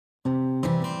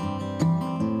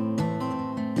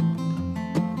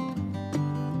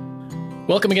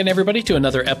Welcome again, everybody, to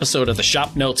another episode of the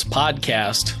Shop Notes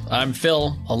Podcast. I'm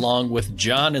Phil, along with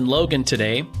John and Logan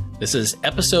today. This is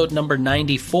episode number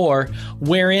 94,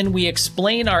 wherein we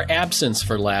explain our absence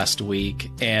for last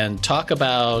week and talk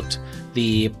about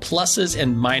the pluses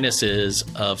and minuses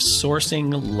of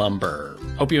sourcing lumber.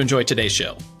 Hope you enjoy today's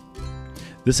show.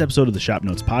 This episode of the Shop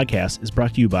Notes Podcast is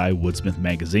brought to you by Woodsmith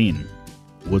Magazine.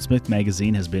 Woodsmith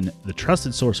Magazine has been the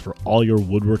trusted source for all your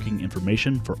woodworking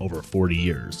information for over 40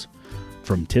 years.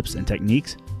 From tips and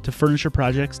techniques to furniture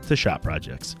projects to shop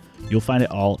projects, you'll find it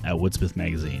all at Woodsmith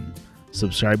Magazine.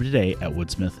 Subscribe today at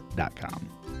woodsmith.com.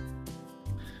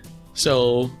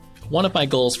 So, one of my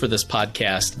goals for this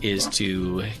podcast is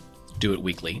to do it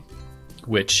weekly,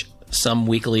 which some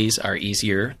weeklies are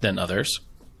easier than others.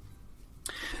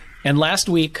 And last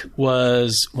week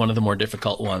was one of the more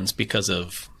difficult ones because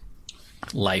of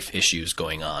life issues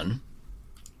going on.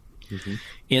 Mm-hmm.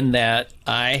 In that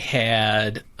I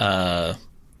had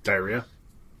diarrhea.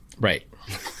 Right.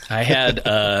 I had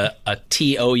a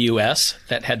TOUS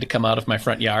that had to come out of my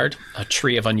front yard, a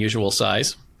tree of unusual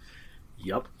size.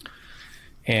 Yep.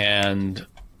 And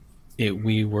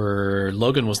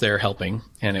Logan was there helping,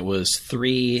 and it was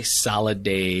 3 solid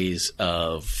days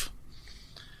of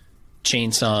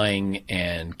chainsawing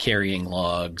and carrying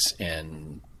logs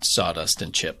and sawdust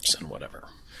and chips and whatever.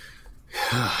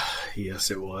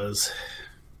 Yes, it was.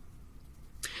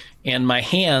 And my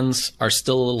hands are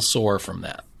still a little sore from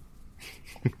that.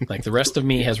 Like the rest of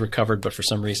me has recovered, but for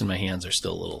some reason my hands are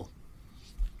still a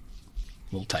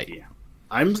little tight. Yeah.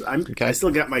 I still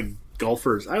got my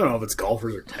golfers. I don't know if it's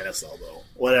golfers or tennis elbow.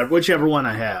 Whichever one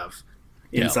I have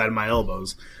inside of my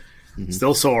elbows. Mm-hmm.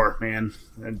 Still sore, man.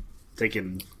 I'm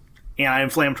taking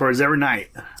anti-inflammatories every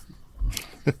night.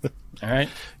 All right.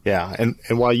 Yeah, and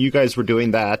while you guys were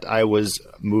doing that, I was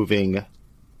moving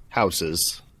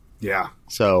houses. Yeah.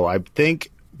 So I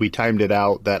think we timed it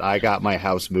out that I got my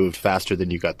house moved faster than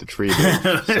you got the tree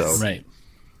moved. So. Right.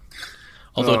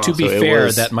 Although, to be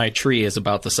fair, that my tree is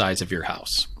about the size of your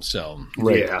house. So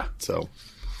right. Yeah. So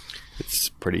it's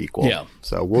pretty equal. Yeah.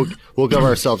 So we'll give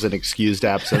ourselves an excused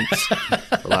absence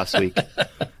for last week,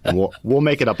 and we'll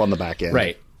make it up on the back end.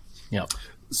 Right. Yeah.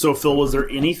 So Phil, was there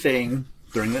anything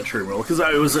during that tree removal? Because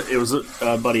it was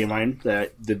a buddy of mine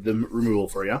that did the removal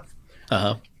for you.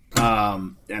 Uh-huh.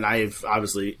 And I've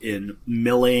obviously in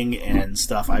milling and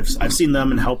stuff, I've seen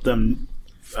them and helped them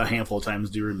a handful of times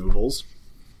do removals.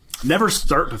 Never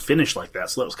start to finish like that,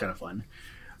 so that was kind of fun.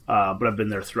 But I've been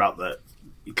there throughout the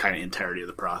kind of entirety of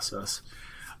the process.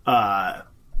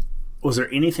 Was there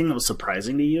anything that was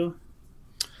surprising to you?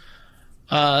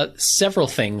 Several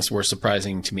things were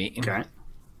surprising to me. Okay.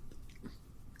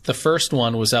 The first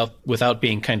one was without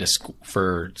being kind of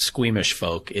for squeamish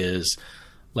folk is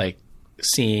like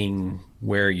seeing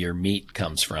where your meat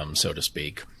comes from, so to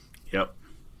speak. Yep.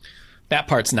 That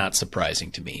part's not surprising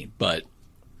to me, but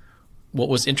what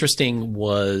was interesting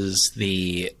was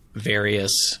the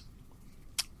various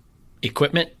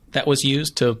equipment that was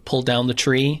used to pull down the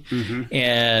tree, mm-hmm.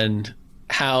 and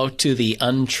how to the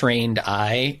untrained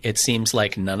eye, it seems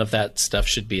like none of that stuff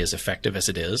should be as effective as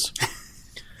it is.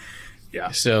 Yeah.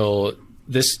 So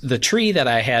the tree that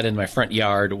I had in my front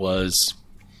yard was,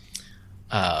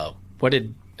 what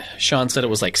did Sean said? It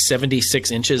was like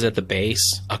 76 inches at the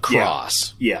base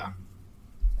across. Yeah.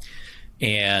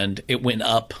 And it went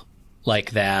up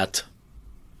like that,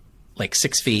 like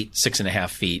 6 feet, 6.5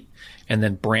 feet, and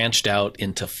then branched out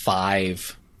into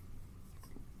 5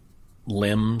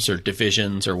 limbs or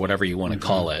divisions or whatever you want to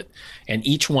call it. And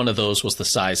each one of those was the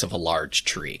size of a large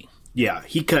tree. Yeah,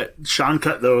 Sean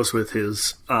cut those with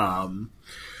his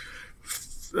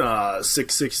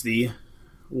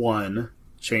 661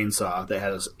 chainsaw that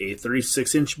has a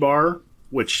 36-inch bar,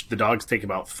 which the dogs take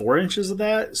about 4 inches of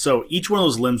that. So each one of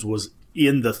those limbs was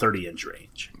in the 30-inch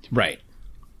range. Right.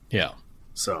 Yeah.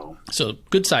 So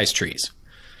good-sized trees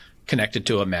connected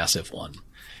to a massive one.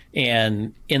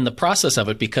 And in the process of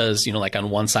it, because, like on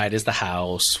one side is the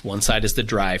house, one side is the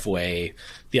driveway,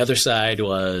 the other side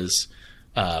was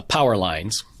power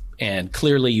lines, and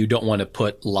clearly you don't want to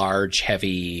put large,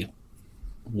 heavy,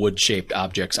 wood-shaped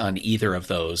objects on either of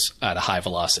those at a high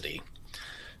velocity.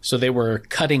 So they were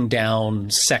cutting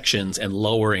down sections and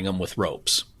lowering them with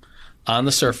ropes. On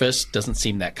the surface, doesn't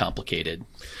seem that complicated.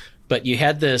 But you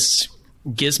had this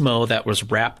gizmo that was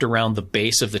wrapped around the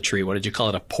base of the tree. What did you call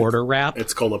it? A porter wrap?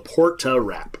 It's called a porta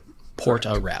wrap.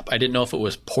 Porta wrap. I didn't know if it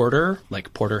was porter,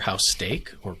 like porterhouse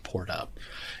steak, or porta.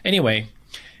 Anyway,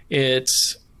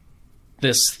 it's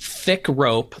this thick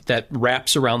rope that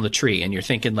wraps around the tree, and you're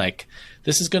thinking like,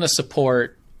 this is going to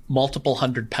support multiple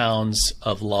 100 pounds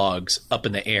of logs up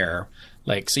in the air.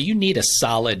 Like, so you need a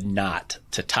solid knot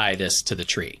to tie this to the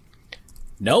tree.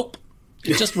 Nope.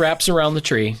 It just wraps around the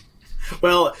tree.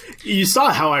 Well, you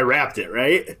saw how I wrapped it,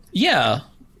 right? Yeah.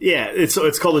 Yeah,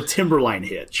 it's called a Timberline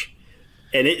hitch.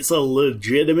 And it's a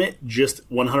legitimate, just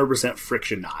 100%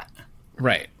 friction knot.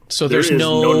 Right. So There there's is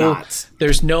no knots.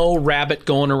 There's no rabbit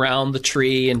going around the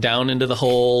tree and down into the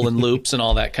hole and loops and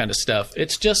all that kind of stuff.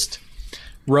 It's just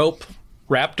rope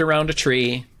wrapped around a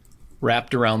tree,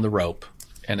 wrapped around the rope.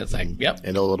 And it's like, yep.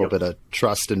 And a little bit of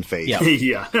trust and faith. Yeah.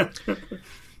 Yeah.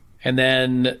 And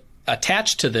then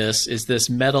attached to this is this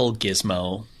metal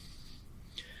gizmo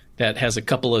that has a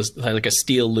couple of, like a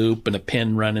steel loop and a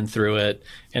pin running through it.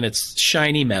 And it's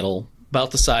shiny metal,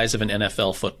 about the size of an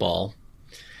NFL football.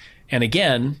 And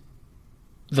again,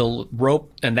 the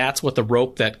rope, and that's what the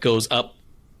rope that goes up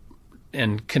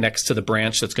and connects to the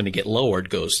branch that's going to get lowered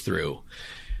goes through.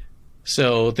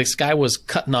 So this guy was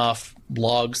cutting off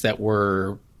logs that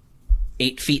were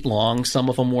 8 feet long. Some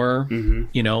of them were,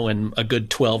 and a good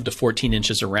 12 to 14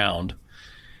 inches around.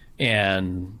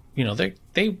 And,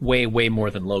 they weigh way more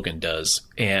than Logan does.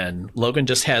 And Logan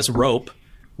just has rope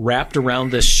wrapped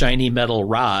around this shiny metal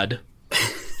rod.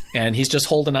 And he's just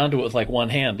holding onto it with like one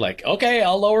hand, like, okay,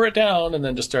 I'll lower it down, and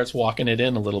then just starts walking it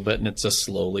in a little bit, and it just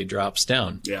slowly drops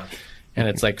down. Yeah. And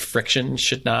it's like friction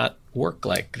should not work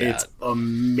like that. It's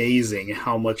amazing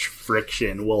how much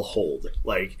friction will hold.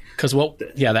 Like, because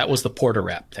that was the Porter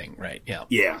wrap thing, right?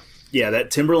 Yeah. Yeah,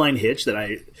 that Timberline hitch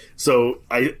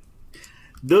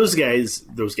those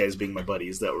guys being my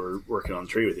buddies that were working on the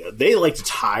tree with you, they like to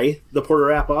tie the Porter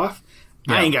wrap off.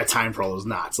 Yeah. I ain't got time for all those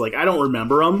knots. Like, I don't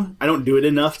remember them. I don't do it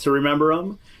enough to remember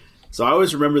them. So I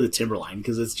always remember the Timberline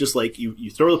because it's just like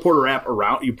you throw the Porter wrap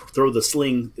around, you throw the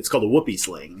sling. It's called a whoopee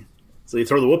sling. So you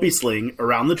throw the whoopee sling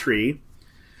around the tree,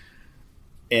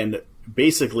 and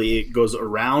basically it goes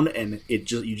around, and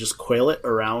you just coil it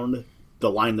around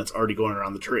the line that's already going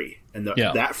around the tree, and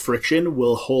that friction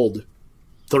will hold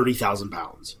 30,000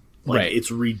 pounds. Like, right.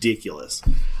 It's ridiculous.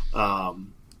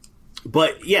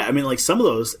 But yeah, I mean, like some of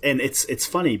those, and it's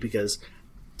funny because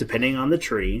depending on the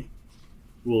tree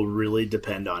will really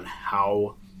depend on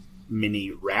how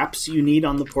many wraps you need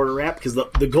on the Porter wrap. Because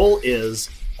the goal is,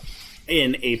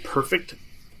 in a perfect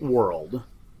world,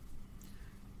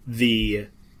 the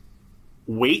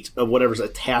weight of whatever's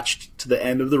attached to the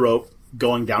end of the rope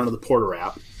going down to the Porter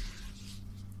wrap,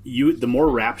 the more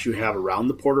wraps you have around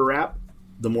the Porter wrap,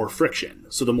 the more friction.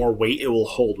 So the more weight it will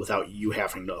hold without you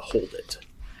having to hold it.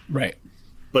 Right.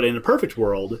 But in a perfect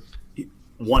world,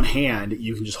 one hand,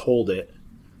 you can just hold it,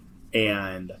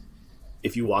 and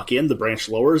if you walk in, the branch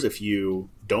lowers. If you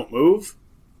don't move,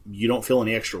 you don't feel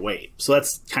any extra weight. So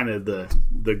that's kind of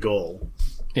the goal.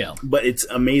 Yeah. But it's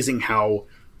amazing how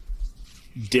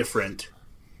different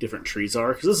trees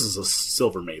are, because this is a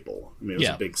silver maple. I mean, it was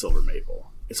a big silver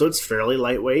maple. So it's fairly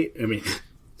lightweight. I mean,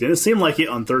 didn't seem like it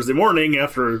on Thursday morning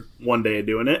after one day of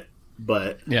doing it,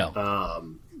 but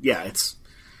it's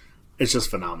just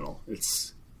phenomenal.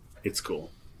 It's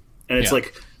cool. And it's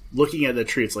like looking at the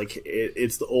tree, it's like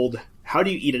it's the old, how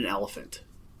do you eat an elephant?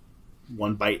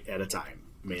 One bite at a time.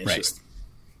 I mean, it's just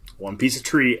one piece of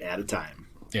tree at a time.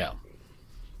 Yeah.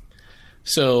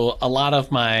 So a lot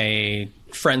of my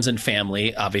friends and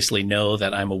family obviously know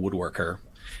that I'm a woodworker.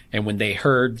 And when they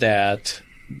heard that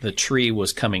the tree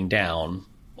was coming down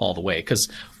all the way, because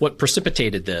what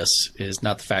precipitated this is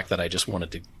not the fact that I just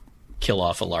wanted to kill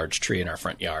off a large tree in our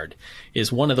front yard,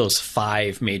 is one of those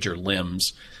 5 major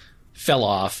limbs fell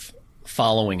off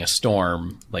following a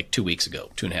storm like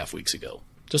 2.5 weeks ago.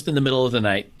 Just in the middle of the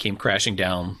night, came crashing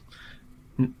down.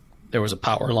 There was a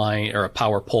power line or a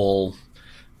power pole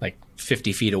like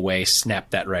 50 feet away,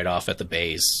 snapped that right off at the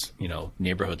base.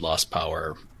 Neighborhood lost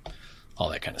power, all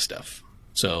that kind of stuff.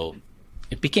 So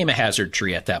it became a hazard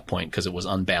tree at that point because it was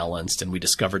unbalanced, and we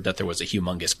discovered that there was a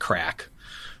humongous crack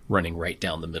running right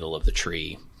down the middle of the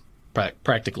tree,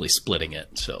 practically splitting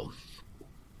it. So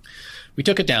we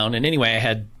took it down, and anyway, I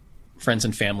had friends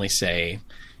and family say,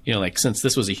 since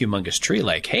this was a humongous tree,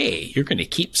 like, hey, you're going to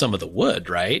keep some of the wood,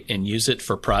 right, and use it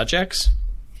for projects,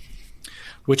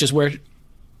 which is where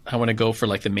I want to go for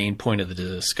like the main point of the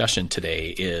discussion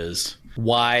today is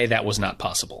why that was not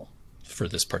possible for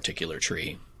this particular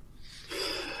tree.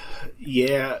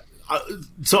 Yeah.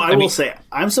 So I will say,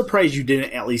 I'm surprised you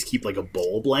didn't at least keep like a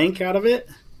bowl blank out of it.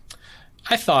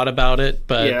 I thought about it,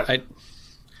 but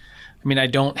I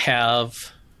don't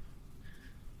have.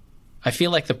 I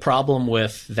feel like the problem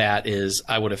with that is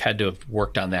I would have had to have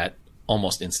worked on that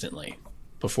almost instantly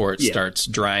before it starts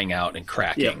drying out and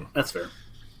cracking. Yeah, that's fair.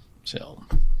 So.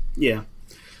 Yeah.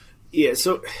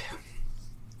 So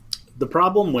the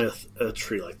problem with a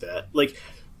tree like that, like,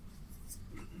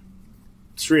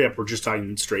 straight up, we're just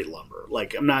talking straight lumber.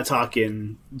 Like, I'm not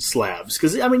talking slabs.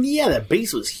 Because, I mean, yeah, that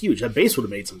base was huge. That base would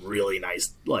have made some really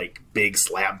nice, like, big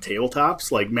slab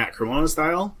tabletops, like Matt Cremona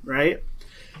style, right?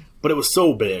 But it was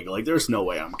so big. Like, there's no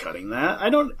way I'm cutting that. I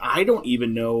don't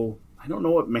even know. I don't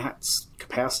know what Matt's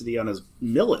capacity on his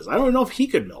mill is. I don't know if he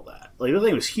could mill that. Like, the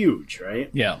thing was huge, right?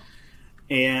 Yeah.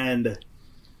 And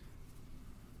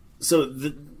so,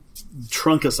 the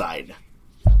trunk aside,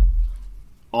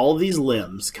 all these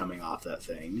limbs coming off that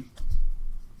thing,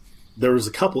 there was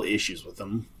a couple issues with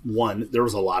them. One, there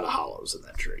was a lot of hollows in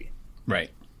that tree.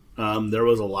 Right. There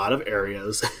was a lot of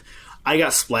areas. I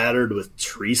got splattered with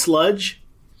tree sludge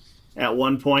at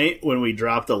one point when we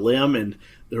dropped a limb, and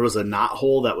there was a knot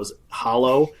hole that was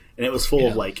hollow, and it was full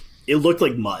of, like, it looked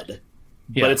like mud,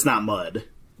 but it's not mud.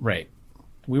 Right.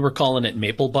 We were calling it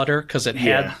maple butter because it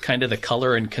had kind of the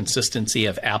color and consistency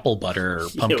of apple butter or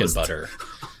pumpkin butter.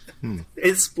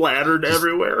 It splattered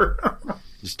everywhere.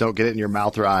 Just don't get it in your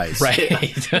mouth or eyes. Right.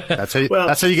 That's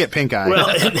how you get pink eye.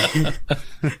 Well,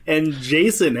 and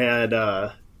Jason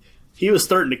had he was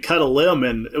starting to cut a limb,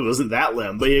 and it wasn't that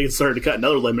limb, but he started to cut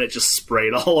another limb, and it just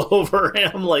sprayed all over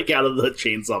him, like out of the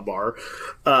chainsaw bar.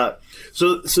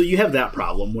 So you have that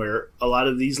problem where a lot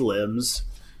of these limbs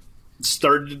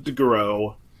started to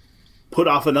grow, put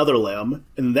off another limb,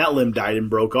 and that limb died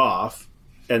and broke off,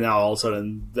 and now all of a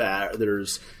sudden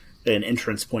there's an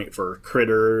entrance point for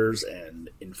critters and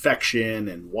infection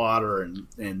and water,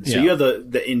 and so you have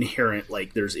the inherent,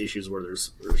 like, there's issues where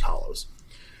there's hollows.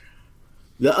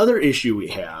 The other issue we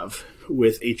have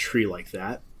with a tree like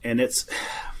that, and it's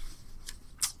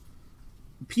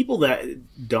people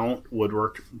that don't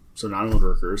woodwork, so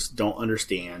non-woodworkers, don't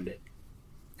understand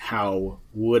how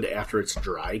wood after it's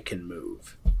dry can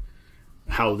move,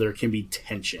 how there can be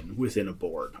tension within a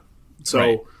board.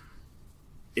 So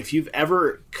if you've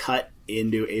ever cut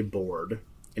into a board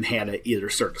and had it either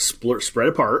start to spread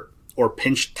apart or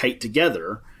pinch tight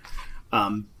together,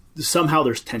 somehow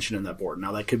there's tension in that board.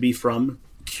 Now, that could be from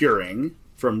curing,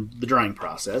 from the drying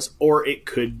process, or it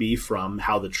could be from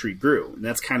how the tree grew. And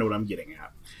that's kind of what I'm getting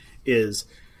at, is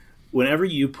whenever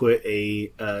you put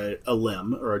a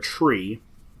limb or a tree,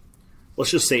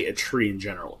 let's just say a tree in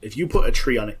general, if you put a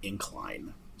tree on an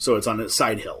incline, so it's on a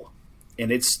side hill,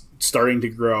 and it's starting to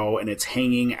grow and it's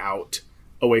hanging out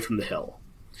away from the hill,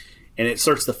 and it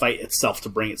starts to fight itself to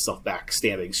bring itself back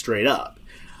standing straight up.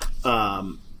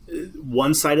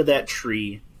 One side of that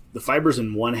tree, the fibers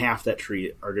in one half of that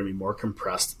tree are going to be more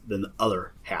compressed than the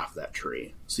other half of that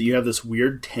tree. So you have this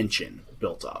weird tension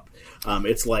built up.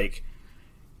 It's like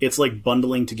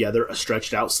bundling together a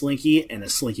stretched out slinky and a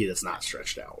slinky that's not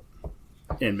stretched out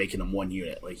and making them one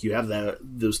unit. Like, you have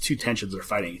those two tensions are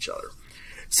fighting each other.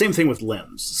 Same thing with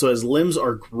limbs. So as limbs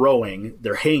are growing,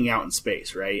 they're hanging out in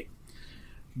space, right?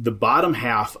 The bottom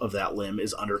half of that limb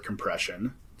is under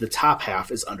compression. The top half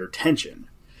is under tension.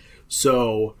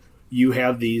 So you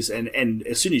have these, and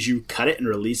as soon as you cut it and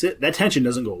release it, that tension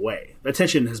doesn't go away. That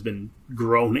tension has been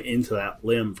grown into that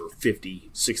limb for 50,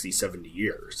 60, 70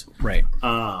 years. Right.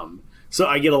 So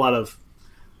I get a lot of,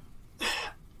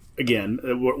 again,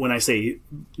 when I say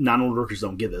non-woodworkers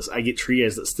don't get this, I get tree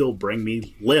guys that still bring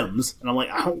me limbs, and I'm like,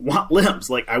 I don't want limbs.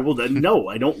 Like, no,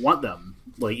 I don't want them.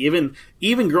 Like, even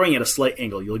growing at a slight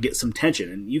angle, you'll get some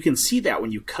tension, and you can see that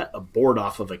when you cut a board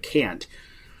off of a cant.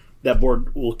 That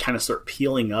board will kind of start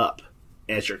peeling up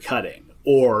as you're cutting,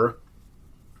 or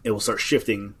it will start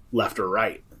shifting left or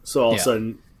right. So all of a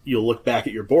sudden, you'll look back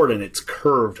at your board and it's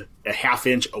curved a half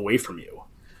inch away from you,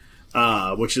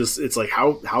 which is, it's like,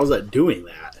 how is that doing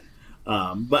that?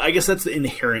 But I guess that's the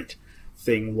inherent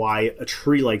thing why a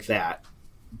tree like that,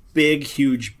 big,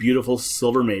 huge, beautiful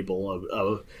silver maple,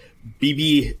 of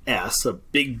BBS, a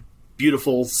big,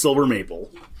 beautiful silver maple,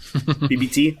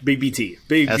 BBT, big,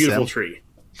 beautiful tree.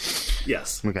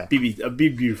 Yes. Okay. A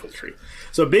big, beautiful tree.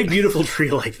 So a big, beautiful tree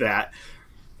like that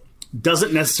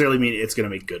doesn't necessarily mean it's going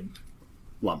to make good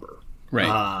lumber. Right.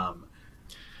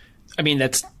 I mean,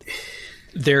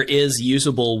 there is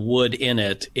usable wood in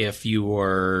it if you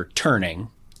were turning.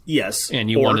 Yes.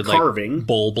 And you wanted carving, like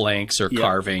bowl blanks or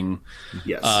carving.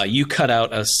 Yes. You cut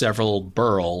out several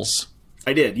burls.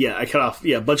 I did. Yeah. I cut off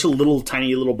a bunch of little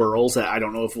tiny little burls that I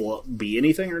don't know if will be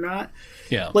anything or not.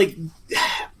 Yeah. Like,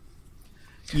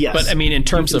 yes. But I mean, in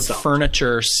terms of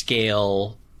furniture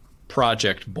scale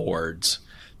project boards,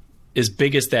 as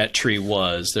big as that tree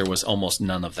was, there was almost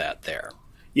none of that there.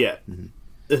 Yeah. Mm-hmm.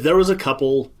 There was a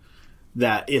couple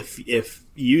that if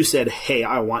you said, hey,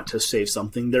 I want to save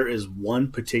something, there is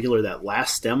one particular, that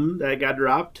last stem that got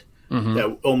dropped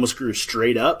that almost grew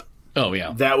straight up. Oh,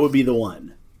 yeah. That would be the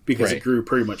one because it grew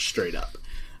pretty much straight up.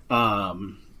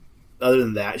 Other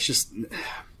than that, it's just...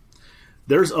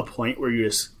 there's a point where you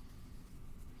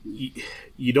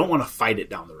don't want to fight it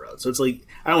down the road. So it's like,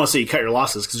 I don't want to say you cut your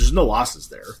losses because there's no losses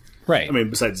there. Right. I mean,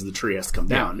 besides the tree has to come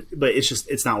down, but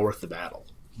it's not worth the battle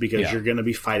because you're going to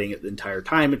be fighting it the entire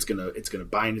time. It's going to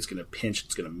bind, it's going to pinch,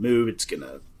 it's going to move, it's going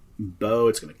to bow,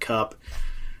 it's going to cup.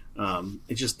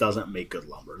 It just doesn't make good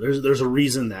lumber. There's a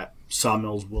reason that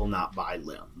sawmills will not buy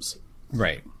limbs.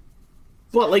 Right.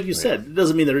 But like you said, it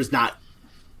doesn't mean there is not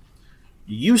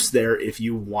use there if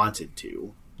you wanted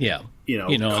to. Yeah.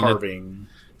 Carving.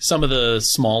 Some of the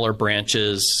smaller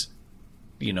branches,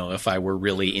 if I were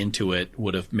really into it,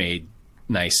 would have made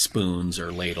nice spoons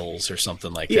or ladles or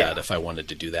something like that if I wanted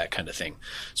to do that kind of thing.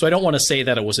 So I don't want to say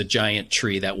that it was a giant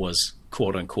tree that was,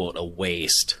 quote unquote, a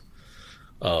waste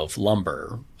of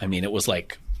lumber. I mean, it was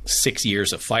like 6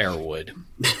 years of firewood.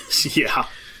 Yeah.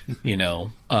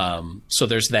 So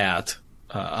there's that.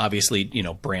 Obviously,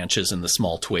 branches and the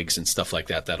small twigs and stuff like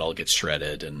that all gets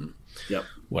shredded and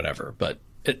whatever. But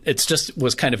it's just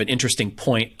was kind of an interesting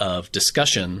point of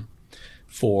discussion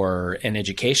for an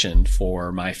education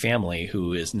for my family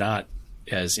who is not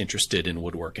as interested in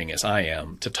woodworking as I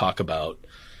am, to talk about,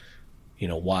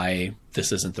 why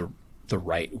this isn't the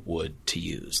right wood to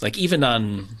use. Like even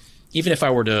if I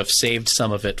were to have saved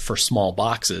some of it for small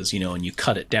boxes, and you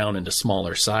cut it down into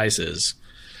smaller sizes,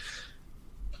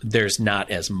 there's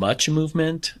not as much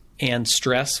movement and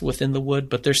stress within the wood,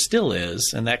 but there still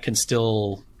is. And that can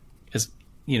still,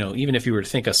 even if you were to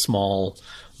think a small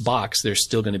box, there's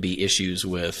still going to be issues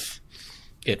with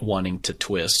it wanting to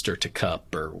twist or to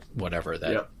cup or whatever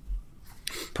that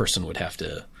person would have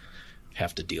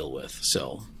to deal with.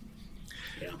 So,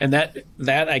 and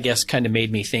that I guess kind of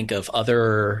made me think of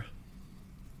other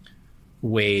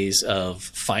ways of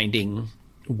finding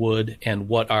wood and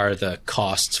what are the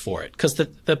costs for it. Because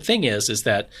the thing is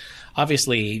that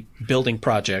obviously building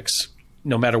projects,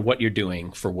 no matter what you're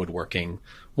doing for woodworking,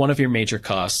 one of your major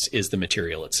costs is the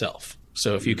material itself.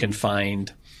 So if you can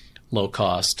find low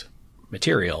cost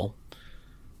material,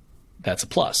 that's a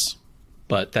plus.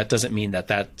 But that doesn't mean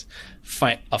that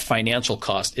a financial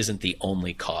cost isn't the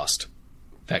only cost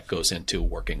that goes into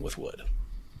working with wood.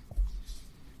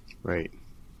 Right.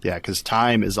 Yeah, because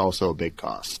time is also a big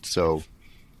cost. So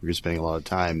you're spending a lot of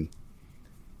time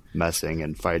messing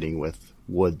and fighting with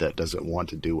wood that doesn't want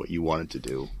to do what you want it to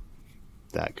do.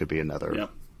 That could be another.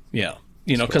 Yeah.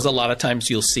 Because a lot of times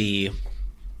you'll see,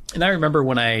 and I remember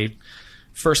when I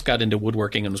first got into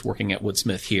woodworking and was working at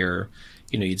Woodsmith here,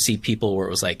 you'd see people where it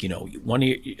was like,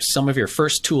 some of your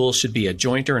first tools should be a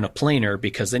jointer and a planer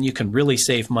because then you can really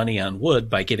save money on wood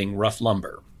by getting rough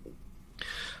lumber.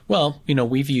 Well,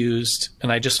 we've used,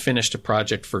 and I just finished a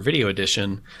project for Video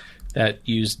Edition that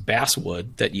used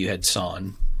basswood that you had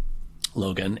sawn,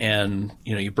 Logan, and,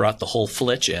 you brought the whole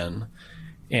flitch in,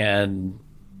 and,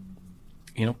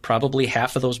 probably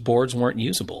half of those boards weren't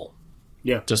usable.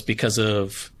 Yeah. Just because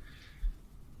of,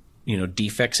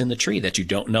 defects in the tree that you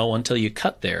don't know until you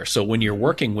cut there. So when you're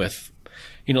working with,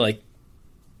 like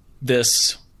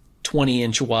this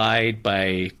 20-inch wide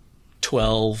by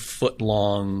 12-foot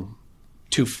long,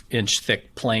 2-inch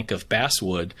thick plank of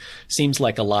basswood seems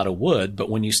like a lot of wood, but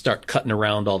when you start cutting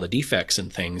around all the defects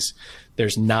and things,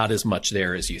 there's not as much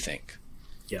there as you think.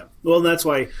 Yeah. Well, and that's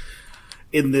why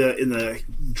in the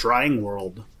drying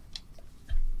world,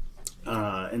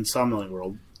 and sawmilling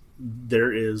world,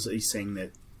 there is a saying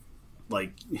that,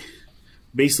 like,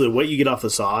 basically what you get off the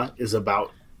saw is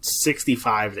about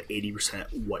 65 to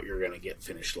 80% what you're going to get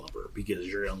finished lumber, because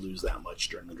you're going to lose that much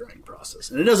during the drying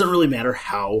process. And it doesn't really matter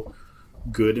how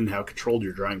good and how controlled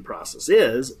your drying process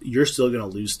is, you're still going to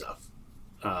lose stuff.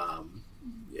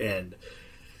 And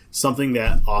something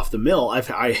that off the mill, I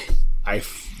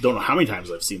don't know how many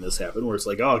times I've seen this happen, where it's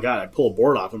like, oh god, I pull a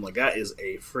board off, I'm like, that is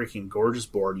a freaking gorgeous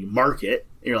board. You mark it,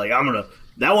 and you're like,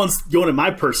 that one's going in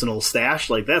my personal stash.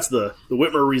 Like, that's the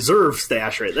Whitmer Reserve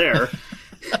stash right there.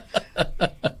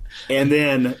 And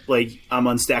then, like, I'm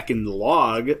unstacking the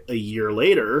log a year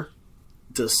later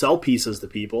to sell pieces to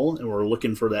people, and we're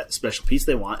looking for that special piece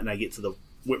they want, and I get to the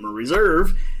Whitmer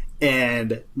Reserve,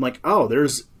 and I'm like, oh,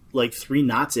 there's like 3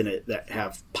 knots in it that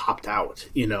have popped out.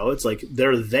 It's like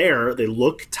they're there, they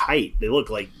look tight, they don't look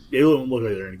like they're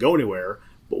going to go anywhere,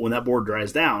 but when that board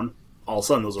dries down, all of a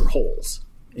sudden those are holes.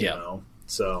 You know?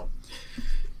 So,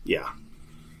 yeah.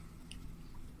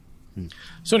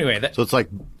 So anyway, so it's like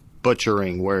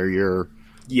butchering, where you're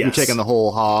taking the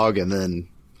whole hog and then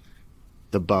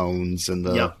the bones and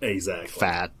the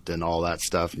fat and all that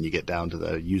stuff, and you get down to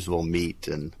the usable meat,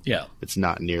 and it's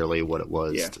not nearly what it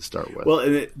was to start with. Well,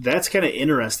 and that's kind of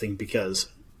interesting because,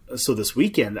 so this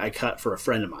weekend I cut for a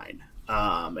friend of mine,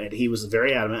 and he was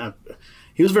very adamant.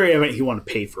 He wanted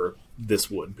to pay for this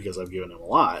wood because I've given him a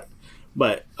lot.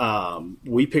 But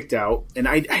we picked out, and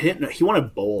I didn't know, he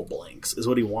wanted bowl blanks is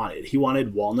what he wanted. He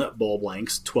wanted walnut bowl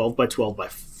blanks, 12 by 12 by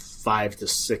 5 to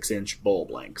 6 inch bowl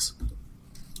blanks.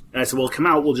 And I said, well, come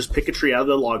out. We'll just pick a tree out of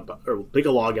the log, or we'll pick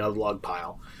a log out of the log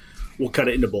pile. We'll cut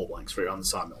it into bowl blanks for you on the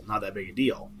sawmill. Not that big a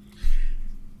deal.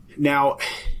 Now,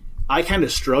 I kind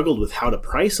of struggled with how to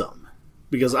price them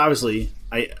because obviously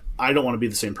I don't want to be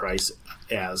the same price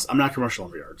as, I'm not commercial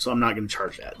lumberyard, so I'm not going to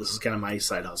charge that. This is kind of my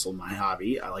side hustle, my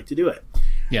hobby. I like to do it.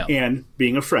 Yeah. And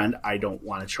being a friend, I don't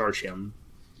want to charge him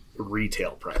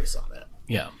retail price on it.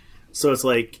 Yeah. So it's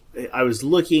like I was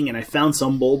looking and I found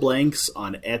some bowl blanks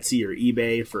on Etsy or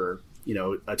eBay for,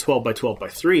 a 12 by 12 by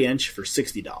 3 inch for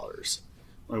 $60.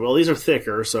 Like, well, these are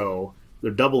thicker, so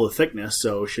they're double the thickness.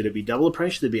 So should it be double the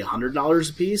price? Should it be $100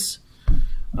 a piece?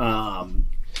 And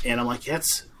I'm like,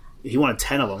 he wanted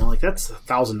 10 of them. I'm like, that's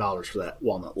 $1,000 for that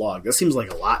walnut log. That seems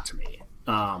like a lot to me.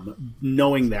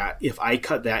 Knowing that if I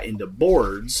cut that into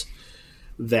boards,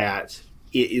 that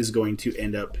it is going to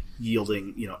end up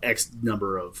yielding, X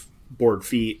number of board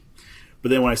feet. But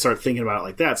then when I start thinking about it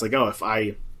like that, it's like, oh, if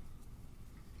I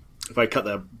cut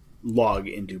the log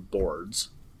into boards,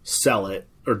 sell it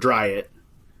or dry it,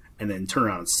 and then turn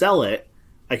around and sell it,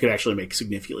 I could actually make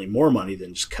significantly more money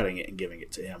than just cutting it and giving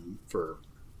it to him for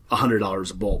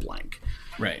 $100 a bowl blank.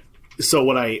 Right. So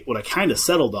what I kind of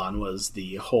settled on was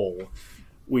the whole,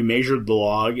 we measured the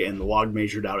log and the log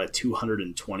measured out at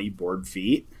 220 board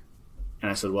feet.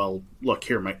 And I said, well, look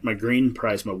here, my green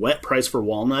price, my wet price for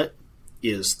walnut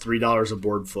is $3 a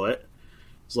board foot.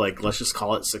 It's like, let's just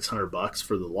call it $600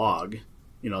 for the log.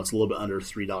 It's a little bit under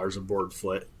 $3 a board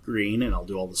foot green, and I'll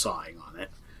do all the sawing on it.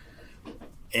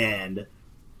 And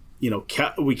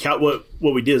what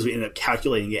we did is we ended up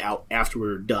calculating it out after we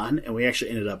were done, and we actually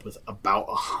ended up with about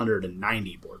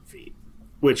 190 board feet,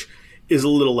 which is a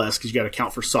little less because you got to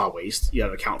account for saw waste. You got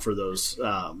to account for those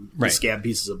the scab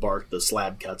pieces of bark, the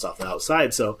slab cuts off the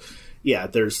outside. So, yeah,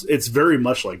 it's very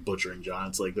much like butchering, John.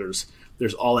 It's like there's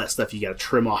all that stuff you got to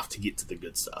trim off to get to the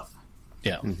good stuff.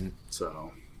 Yeah. Mm-hmm.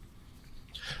 So,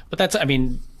 but that's,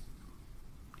 in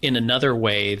another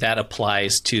way, that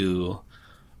applies to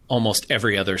almost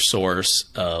every other source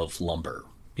of lumber.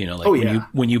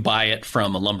 When you buy it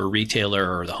from a lumber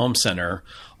retailer or the home center,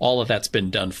 all of that's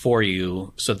been done for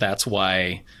you. So that's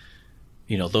why,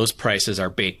 those prices are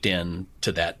baked in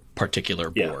to that particular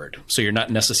board. Yeah. So you're not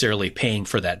necessarily paying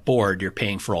for that board. You're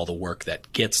paying for all the work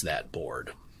that gets that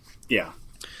board. Yeah.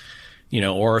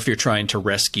 Or if you're trying to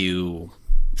rescue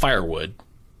firewood,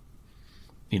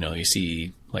 you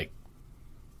see like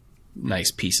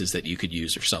nice pieces that you could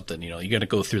use or something, you're going to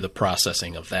go through the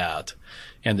processing of that,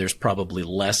 and there's probably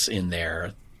less in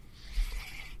there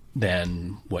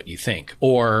than what you think.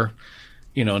 Or,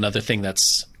 another thing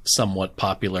that's somewhat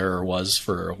popular or was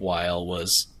for a while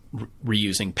was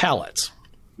reusing pallets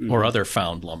or other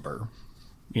found lumber.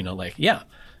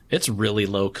 It's really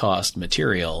low cost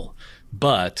material,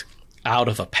 but out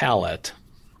of a pallet,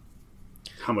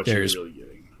 how much are you really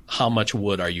getting? How much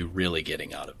wood are you really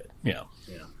getting out of it? Yeah.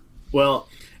 Yeah. Well,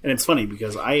 and it's funny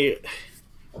because I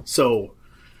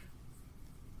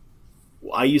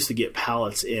used to get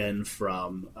pallets in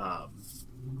from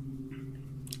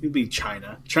it'd be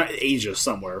China, Asia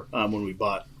somewhere, when we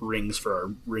bought rings for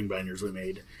our ring binders we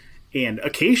made. And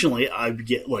occasionally I'd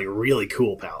get like really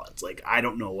cool pallets. Like, I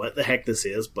don't know what the heck this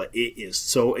is, but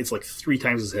it's like 3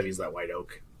 times as heavy as that white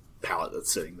oak pallet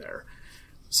that's sitting there.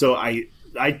 So I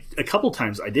a couple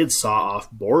times I did saw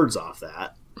off boards off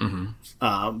that.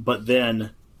 Mm-hmm. But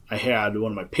then I had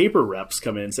one of my paper reps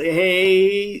come in and say,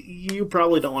 hey, you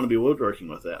probably don't want to be woodworking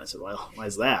with it. And I said, well, why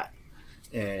is that?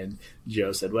 And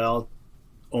Joe said, well,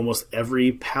 almost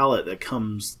every pallet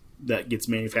that gets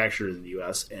manufactured in the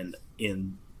U.S. and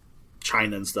in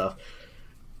China and stuff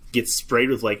gets sprayed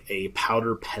with like a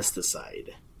powder pesticide.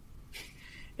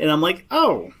 And I'm like,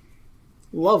 oh,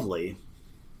 lovely.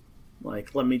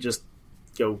 Like, let me just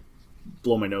go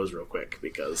blow my nose real quick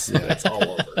because it's all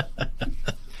over.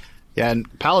 Yeah,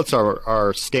 and pallets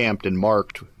are stamped and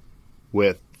marked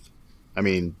with,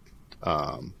 to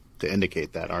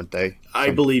indicate that, aren't they?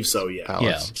 I believe so, yeah.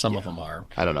 Pallets. Yeah, some of them are.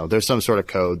 I don't know. There's some sort of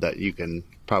code that you can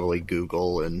probably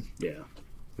Google, and if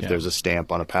there's a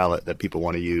stamp on a pallet that people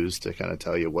want to use to kind of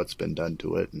tell you what's been done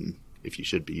to it and if you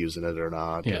should be using it or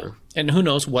not. Yeah. And who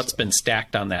knows what's been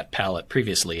stacked on that pallet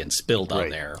previously and spilled on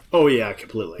there. Oh, yeah,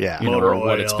 completely. Yeah. Or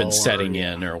what it's been setting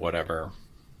in or whatever.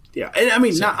 Yeah. And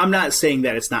I'm not saying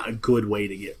that it's not a good way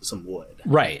to get some wood.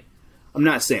 Right. I'm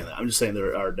not saying that. I'm just saying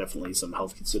there are definitely some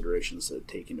health considerations to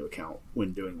take into account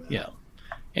when doing that. Yeah.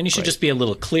 And you should just be a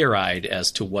little clear-eyed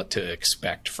as to what to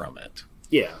expect from it.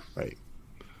 Yeah. Right.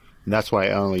 And that's why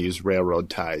I only use railroad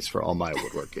ties for all my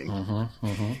woodworking.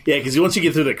 Yeah, because once you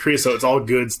get through the creosote, it's all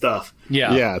good stuff.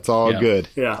 Yeah, it's all good.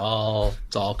 Yeah,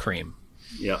 it's all cream.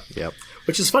 Yep. Yep.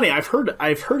 Which is funny. I've heard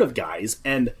of guys,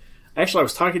 and actually, I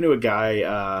was talking to a guy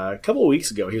a couple of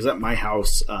weeks ago. He was at my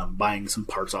house buying some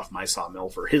parts off my sawmill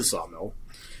for his sawmill,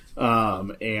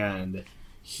 and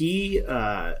he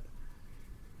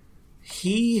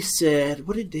said,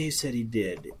 "What did Dave said he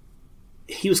did?"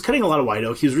 He was cutting a lot of white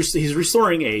oak. He's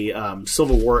restoring a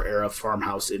Civil War era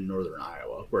farmhouse in northern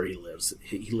Iowa where he lives.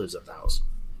 He lives at the house.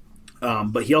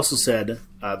 But he also said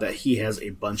that he has a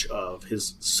bunch of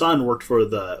his son worked for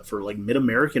like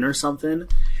Mid-American or something,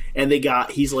 and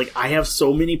he's like, I have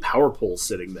so many power poles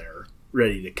sitting there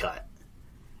ready to cut,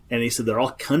 and he said they're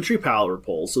all country power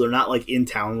poles, so they're not like in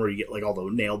town where you get like all the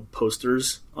nailed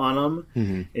posters on them.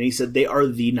 And he said they are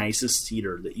the nicest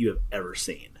cedar that you have ever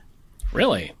seen.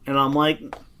 Really? And I'm like,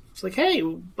 it's like, hey,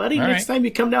 buddy, next time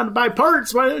you come down to buy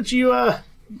parts, why don't you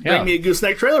bring me a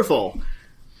gooseneck trailer full?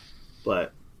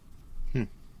 But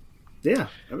yeah,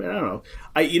 I mean, I don't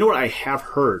know. You know what I have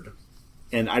heard,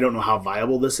 and I don't know how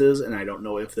viable this is, and I don't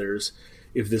know if this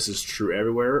is true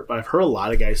everywhere, but I've heard a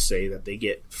lot of guys say that they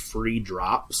get free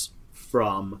drops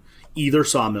from either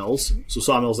sawmills, so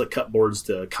sawmills that cut boards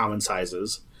to common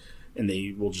sizes, and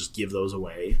they will just give those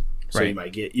away. So you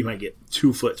might get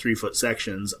 2 foot, 3 foot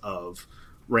sections of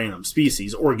random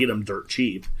species, or get them dirt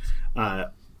cheap,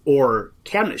 or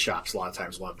cabinet shops. A lot of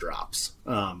times will have drops.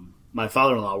 My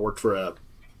father-in-law worked for a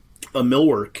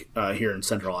millwork here in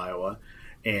central Iowa,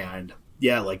 and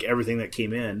like everything that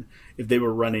came in, if they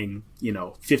were running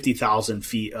 50,000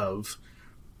 feet of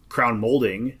crown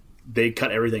molding, they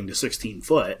cut everything to 16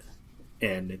 foot,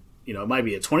 and it might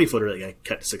be a 20 footer that got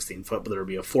cut to 16 foot, but there would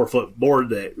be a 4 foot board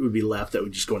that would be left that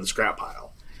would just go in the scrap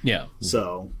pile. Yeah.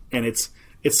 So, and it's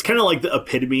kind of like the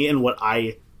epitome in what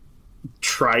I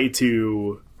try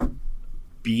to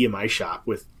be in my shop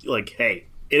with, like, hey,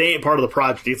 it ain't part of the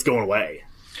project, it's going away.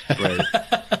 Right.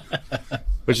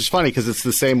 Which is funny because it's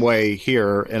the same way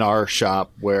here in our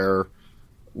shop, where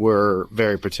we're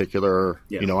very particular,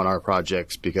 on our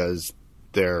projects, because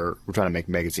we're trying to make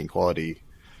magazine quality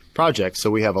projects. So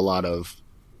we have a lot of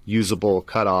usable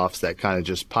cutoffs that kind of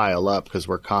just pile up because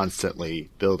we're constantly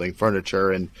building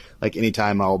furniture. And like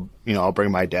anytime I'll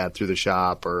bring my dad through the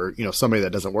shop, or, somebody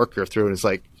that doesn't work here through, and it's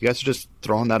like, you guys are just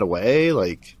throwing that away.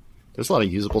 Like, there's a lot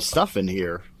of usable stuff in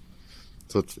here.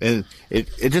 So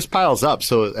it just piles up.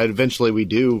 So eventually we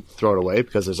do throw it away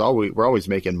because we're always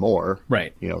making more,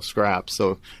 right? Scraps.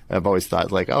 So I've always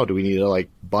thought, like, oh, do we need to like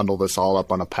bundle this all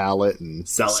up on a pallet and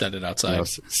set it outside,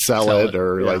 sell it,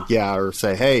 or or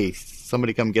say, hey,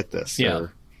 somebody come get this,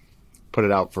 or put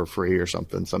it out for free or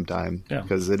something sometime. Yeah.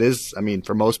 Because it is,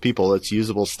 for most people, it's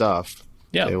usable stuff.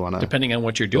 Yeah. They wanna depending on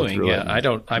what you're doing. Yeah.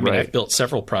 I've built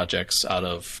several projects out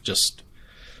of just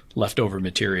leftover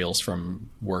materials from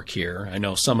work here. I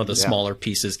know some of the smaller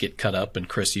pieces get cut up, and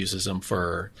Chris uses them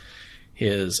for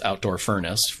his outdoor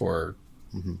furnace for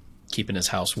keeping his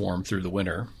house warm through the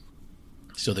winter.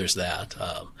 So there's that.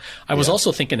 I was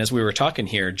also thinking, as we were talking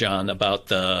here, John, about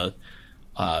the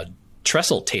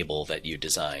trestle table that you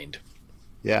designed.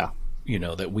 Yeah.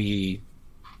 That we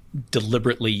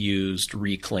deliberately used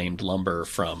reclaimed lumber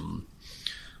from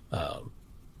a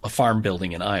farm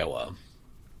building in Iowa.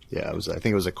 Yeah, I think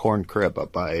it was a corn crib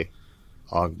up by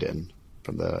Ogden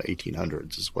from the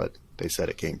 1800s is what they said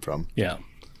it came from. Yeah.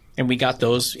 And we got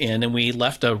those in, and we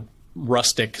left a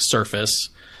rustic surface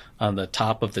on the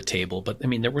top of the table. But,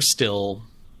 there was still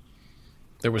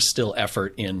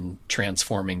effort in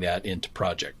transforming that into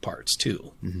project parts,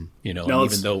 too.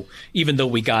 Mm-hmm. Even though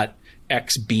we got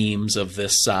X beams of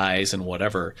this size and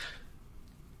whatever,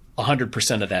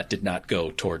 100% of that did not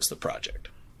go towards the project.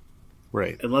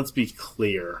 Right. And let's be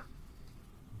clear,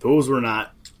 those were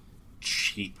not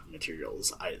cheap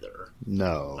materials either.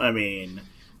 No.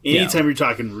 Anytime you're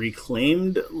talking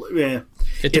reclaimed, it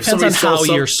depends on how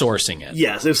you're sourcing it.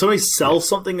 Yes. If somebody sells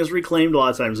something as reclaimed, a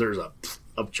lot of times there's a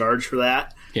upcharge for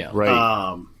that. Yeah.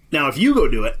 Right. Now, if you go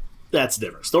do it, that's a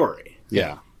different story.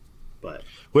 Yeah. But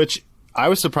which I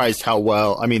was surprised how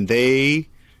well, they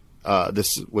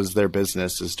this was their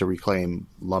business, is to reclaim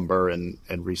lumber and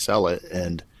resell it.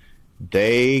 And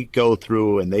they go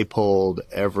through and they pulled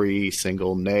every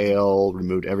single nail,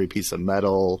 removed every piece of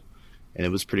metal, and it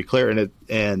was pretty clear.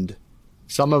 And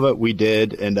some of it we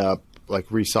did end up like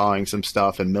resawing some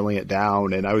stuff and milling it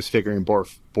down. And I was figuring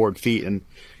board feet, and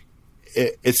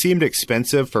it seemed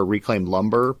expensive for reclaimed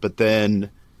lumber. But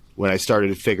then when I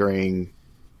started figuring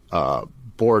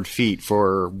board feet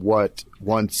for what,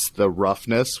 once the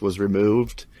roughness was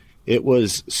removed, it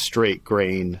was straight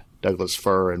grain Douglas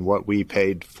fir, and what we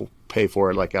paid pay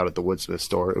for it like out at the Woodsmith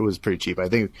store. It was pretty cheap. I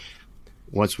think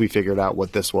once we figured out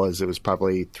what this was, it was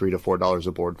probably $3 to $4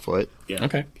 a board foot. Yeah.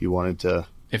 Okay. If you wanted to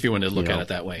look at it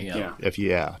that way,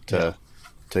 yeah.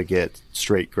 To get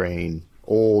straight grain,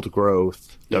 old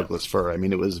growth Douglas fir. I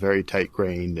mean, it was very tight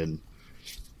grained, and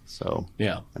so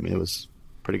I mean, it was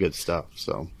pretty good stuff.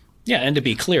 So yeah, and to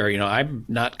be clear,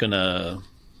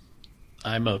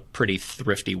 I'm a pretty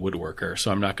thrifty woodworker,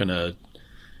 so I'm not gonna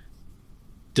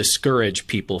discourage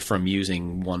people from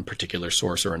using one particular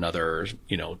source or another,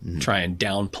 try and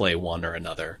downplay one or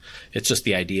another. It's just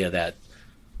the idea that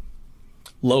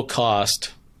low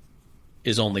cost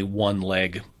is only one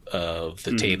leg of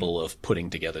the table of putting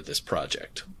together this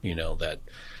project. That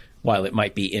while it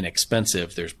might be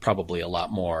inexpensive, there's probably a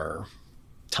lot more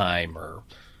time or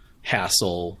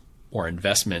hassle or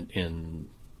investment in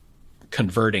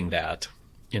converting that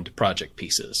into project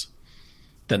pieces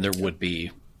than there would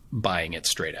be buying it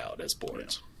straight out as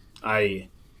boards. My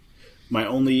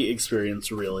only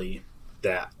experience really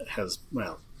that has,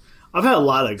 I've had a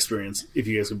lot of experience, if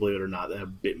you guys can believe it or not, that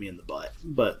have bit me in the butt.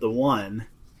 But the one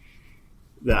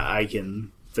that I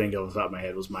can think of off the top of my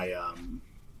head was my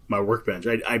my workbench.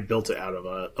 I built it out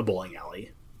of a bowling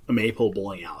alley, a Maypole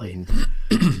bowling alley,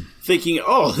 thinking,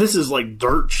 oh, this is like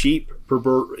dirt cheap per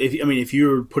board. If you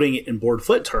were putting it in board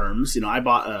foot terms, I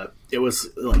bought it was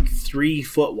like 3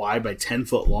 foot wide by 10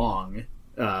 foot long,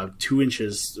 2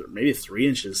 inches, or maybe 3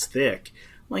 inches thick.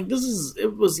 Like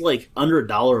it was like under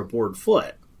 $1 a board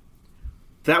foot.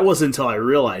 That wasn't until I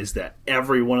realized that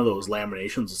every one of those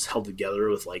laminations was held together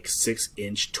with like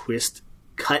 6-inch twist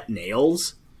cut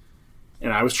nails.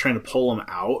 And I was trying to pull them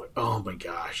out. Oh my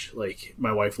gosh. Like,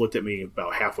 my wife looked at me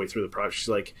about halfway through the project. She's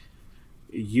like,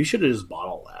 you should have just bought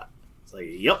all that. It's like,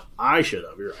 yep, I should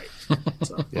have. You're right.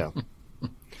 So.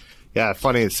 Yeah,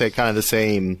 funny to say, kind of the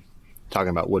same, talking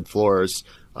about wood floors.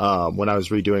 When I was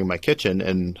redoing my kitchen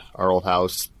in our old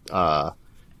house,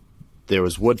 there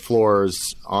was wood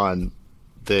floors in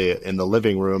the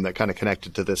living room that kind of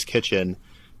connected to this kitchen,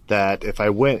 that if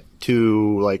I went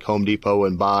to like Home Depot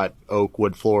and bought oak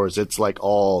wood floors, it's like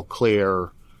all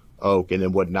clear oak, and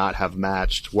it would not have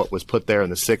matched what was put there in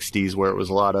the 60s, where it was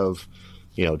a lot of,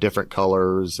 different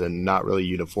colors and not really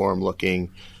uniform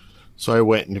looking. So I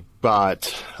went and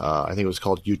bought, I think it was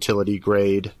called utility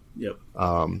grade. Yep.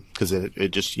 Because it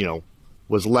just,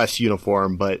 was less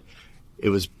uniform, but it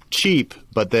was cheap.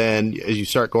 But then as you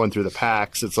start going through the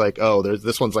packs, it's like, oh,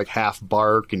 this one's like half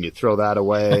bark, and you throw that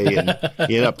away, and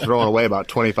you end up throwing away about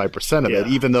 25% of it,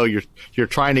 even though you're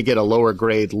trying to get a lower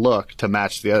grade look to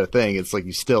match the other thing. It's like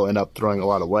you still end up throwing a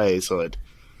lot away. So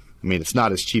it's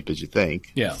not as cheap as you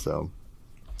think. Yeah. So,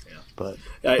 but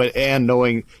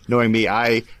knowing me,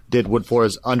 I did wood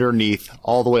floors all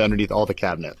the way underneath all the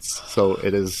cabinets. So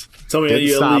it is. Tell me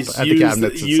you at least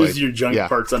use your junk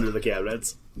parts under the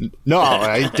cabinets. No,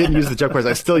 I didn't use the junk parts.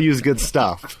 I still use good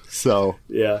stuff. So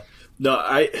yeah, no,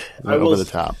 I will over the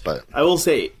top, but I will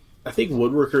say I think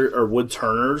woodworker or wood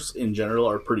turners in general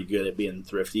are pretty good at being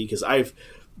thrifty, because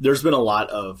there's been a lot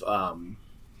of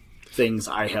things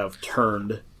I have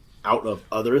turned out of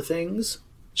other things.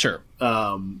 Sure.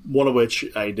 One of which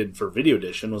I did for Video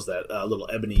Edition was that little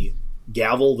ebony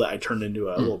gavel that I turned into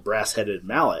a little brass-headed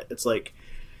mallet. It's like,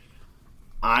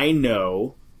 I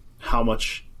know how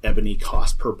much ebony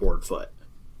costs per board foot.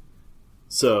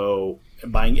 So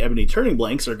buying ebony turning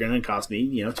blanks are going to cost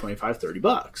me,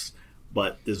 $25-$30.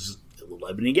 But this little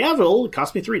ebony gavel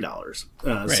cost me $3.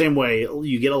 Right. Same way,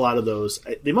 you get a lot of those.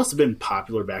 They must have been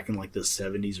popular back in like the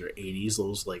 70s or 80s.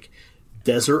 Those like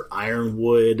desert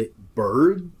ironwood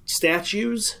bird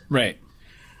statues. Right.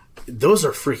 Those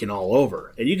are freaking all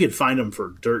over. And you can find them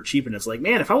for dirt cheap. And it's like,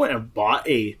 man, if I went and bought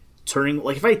a turning,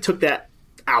 like if I took that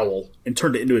owl and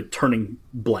turned it into a turning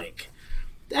blank,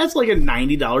 that's like a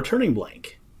 $90 turning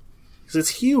blank, because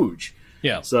it's huge.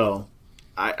 Yeah. So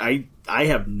I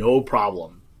have no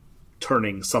problem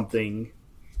turning something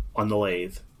on the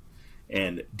lathe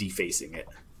and defacing it.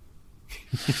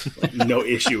 Like, no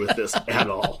issue with this at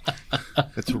all.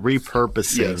 It's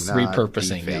repurposing. Yes,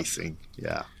 repurposing. Defacing.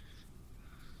 Yeah.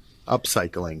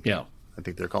 Upcycling. Yeah. I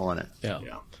think they're calling it. Yeah.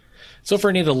 So for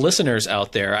any of the listeners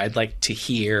out there, I'd like to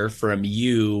hear from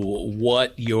you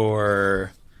what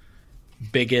your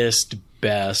biggest,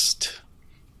 best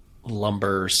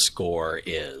lumber score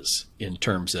is in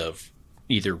terms of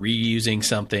either reusing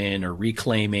something or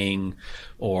reclaiming,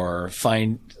 or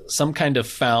find some kind of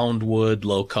found wood,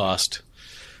 low-cost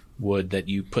wood that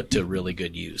you put to really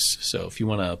good use. So if you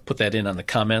want to put that in on the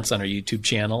comments on our YouTube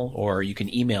channel, or you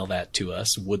can email that to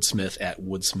us,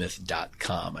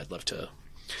 woodsmith@woodsmith.com. I'd love to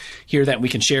hear that. We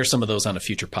can share some of those on a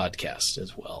future podcast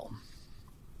as well.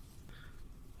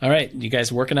 All right. You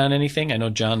guys working on anything? I know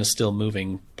John is still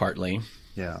moving partly.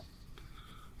 Yeah.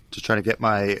 Just trying to get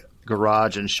my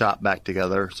garage and shop back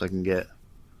together so I can get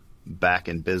back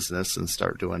in business and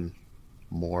start doing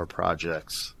more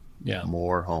projects. Yeah.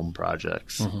 More home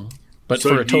projects. Mm-hmm. But so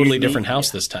for a totally different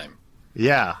house this time.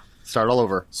 Yeah. Start all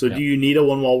over. So do you need a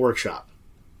one-wall workshop?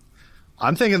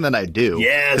 I'm thinking that I do.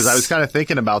 Yes. Because I was kind of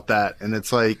thinking about that, and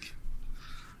it's like,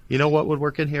 you know what would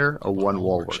work in here? A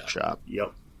one-wall workshop.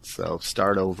 Yep. So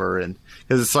start over, and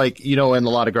because it's like, you know, in a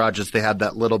lot of garages they have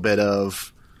that little bit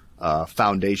of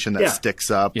foundation that sticks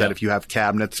up. That if you have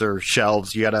cabinets or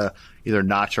shelves, you got to either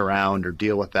notch around or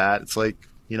deal with that. It's like,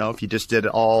 you know, if you just did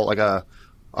it all like a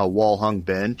wall hung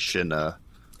bench and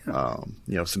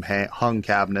you know, some hung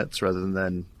cabinets rather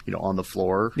than you know on the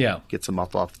floor. Yeah, get some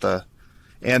up off the.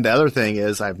 And the other thing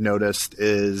is I've noticed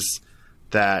is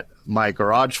that my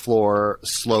garage floor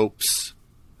slopes.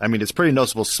 I mean, it's pretty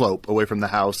noticeable slope away from the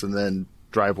house and then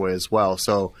driveway as well.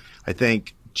 So I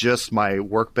think just my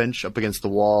workbench up against the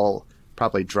wall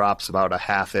probably drops about a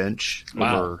half inch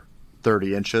over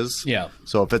 30 inches. Yeah.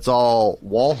 So if it's all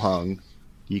wall hung,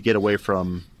 you get away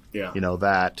from, you know,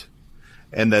 that.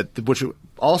 And that, which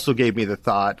also gave me the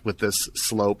thought with this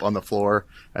slope on the floor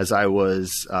as I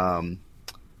was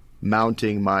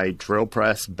mounting my drill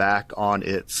press back on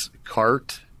its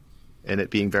cart and it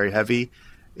being very heavy.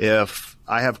 If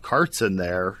I have carts in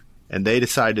there and they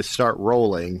decide to start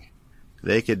rolling,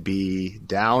 they could be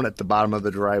down at the bottom of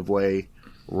the driveway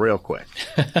real quick.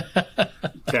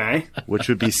 Okay. Which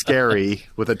would be scary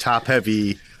with a top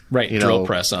heavy drill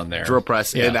press on there. Drill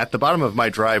press. Yeah. And at the bottom of my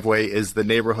driveway is the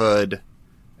neighborhood,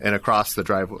 and across the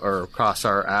driveway or across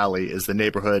our alley is the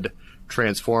neighborhood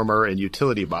transformer and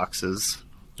utility boxes.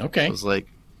 Okay. So I was like,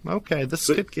 okay, this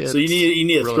could get. So you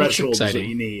need a really threshold. That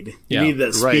you need. You need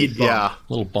that speed bump. Yeah.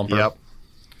 Little bumper. Yep.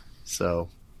 So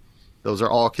those are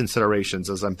all considerations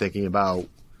as I'm thinking about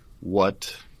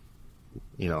what,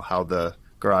 you know, how the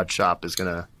garage shop is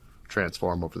going to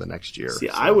transform over the next year. See,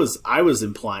 so. I was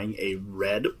implying a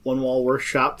red one-wall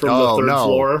workshop from the third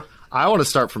floor. I want to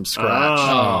start from scratch.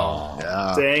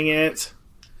 Oh, dang it.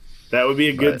 That would be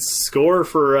a good score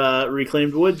for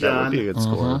Reclaimed Wood, John. That would be a good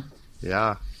score.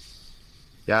 Yeah.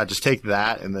 Yeah, just take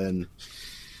that and then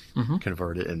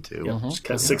convert it into... Just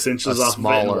cut 6 inches off of it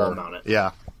and wall mount it.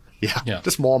 Yeah.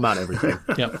 Just wall mount everything.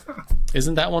 Yep.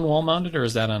 Isn't that one wall mounted, or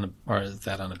is that on a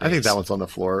base? I think that one's on the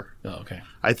floor. Oh, okay.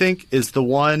 I think is the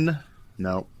one...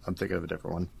 No, I'm thinking of a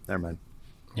different one. Never mind.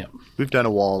 Yeah. We've done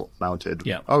a wall mounted.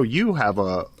 Yeah. Oh, you have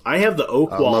a... I have the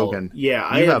oak wall. Logan. Yeah.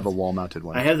 I have a wall mounted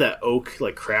one. I have that oak,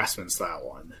 like, Craftsman style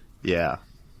one. Yeah.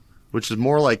 Which is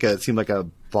more like it seemed like a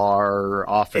bar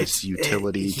office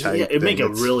utility type. Yeah, it'd make a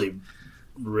really,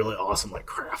 really awesome, like,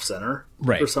 craft center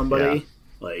for somebody. Yeah.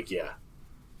 Like,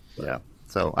 Yeah.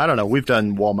 So, I don't know. We've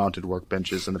done wall-mounted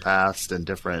workbenches in the past and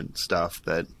different stuff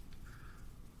that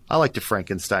I like to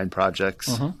Frankenstein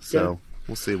projects. So,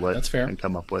 we'll see what I can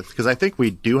come up with. Because I think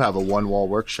we do have a one-wall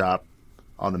workshop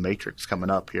on the Matrix coming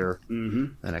up here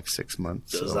the next 6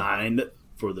 months. Designed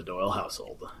for the Doyle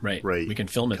household. Right. We can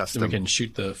film it. Custom. We can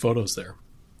shoot the photos there.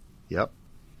 Yep.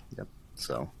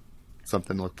 So,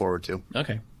 something to look forward to.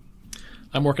 Okay.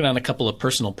 I'm working on a couple of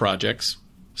personal projects.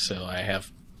 So, I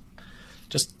have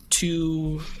just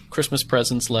 2 Christmas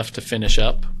presents left to finish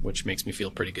up, which makes me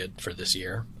feel pretty good for this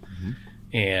year.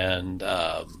 And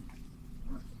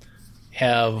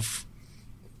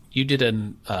you did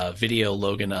a video,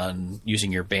 Logan, on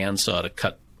using your bandsaw to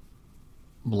cut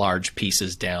large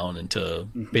pieces down into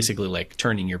basically like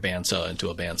turning your bandsaw into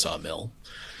a bandsaw mill.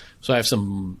 So I have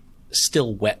some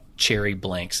still wet cherry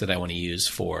blanks that I want to use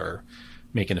for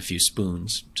making a few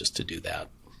spoons just to do that.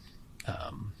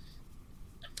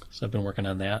 So I've been working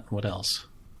on that. What else?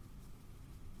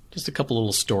 Just a couple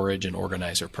little storage and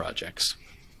organizer projects.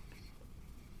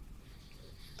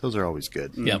 Those are always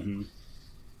good. Yep.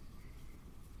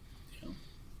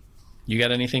 You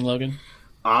got anything, Logan?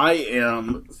 I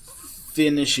am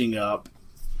finishing up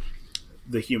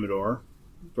the humidor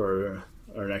for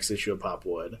our next issue of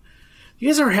Popwood. You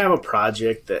guys ever have a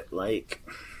project that, like,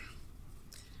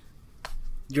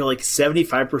 you're like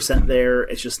 75% there,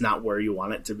 it's just not where you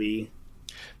want it to be?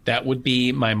 That would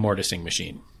be my mortising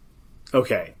machine.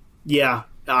 Okay. Yeah.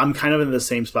 I'm kind of in the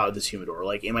same spot with this humidor.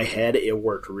 Like, in my head, it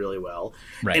worked really well.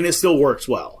 Right. And it still works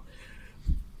well.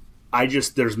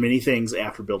 There's many things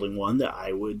after building one that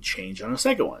I would change on a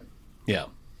second one. Yeah.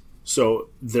 So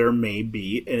there may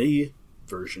be a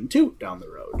version 2 down the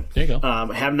road. There you go.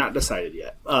 I have not decided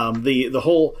yet. The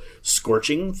whole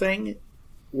scorching thing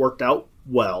worked out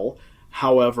well.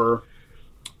 However,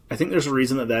 I think there's a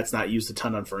reason that that's not used a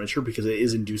ton on furniture, because it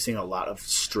is inducing a lot of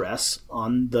stress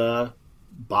on the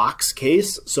box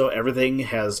case, so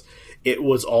it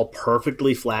was all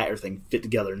perfectly flat, everything fit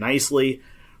together nicely,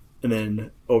 and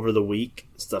then over the week,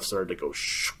 stuff started to go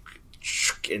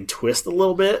and twist a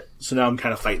little bit, so now I'm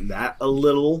kind of fighting that a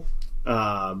little,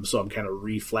 so I'm kind of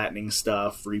re-flattening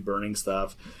stuff, re-burning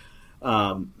stuff.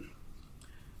 There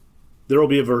will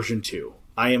be a version 2.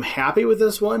 I am happy with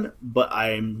this one, but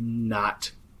I'm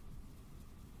not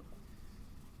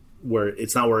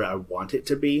it's not where I want it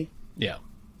to be. Yeah.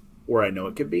 Where I know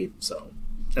it could be, so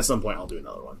at some point I'll do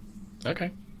another one.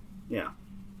 Okay. Yeah.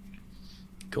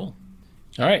 Cool.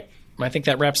 All right. I think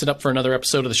that wraps it up for another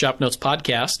episode of the Shop Notes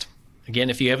podcast.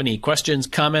 Again, if you have any questions,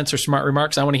 comments, or smart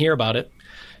remarks, I want to hear about it.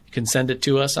 You can send it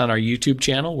to us on our YouTube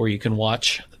channel where you can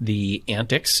watch the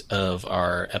antics of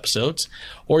our episodes,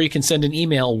 or you can send an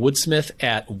email,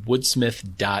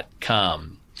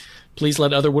 woodsmith@woodsmith.com. Please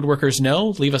let other woodworkers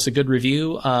know. Leave us a good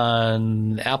review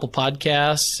on Apple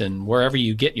Podcasts and wherever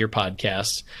you get your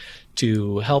podcasts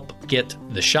to help get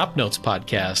the Shop Notes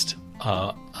podcast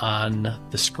on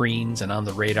the screens and on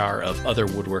the radar of other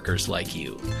woodworkers like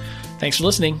you. Thanks for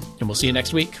listening, and we'll see you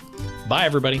next week. Bye,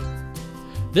 everybody.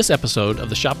 This episode of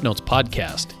the Shop Notes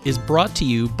podcast is brought to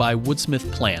you by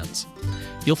Woodsmith Plans.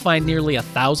 You'll find nearly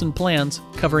 1,000 plans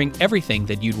covering everything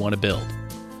that you'd want to build,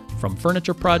 from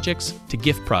furniture projects to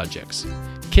gift projects,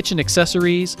 kitchen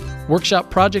accessories, workshop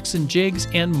projects and jigs,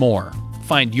 and more.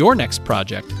 Find your next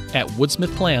project at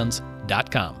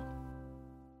woodsmithplans.com.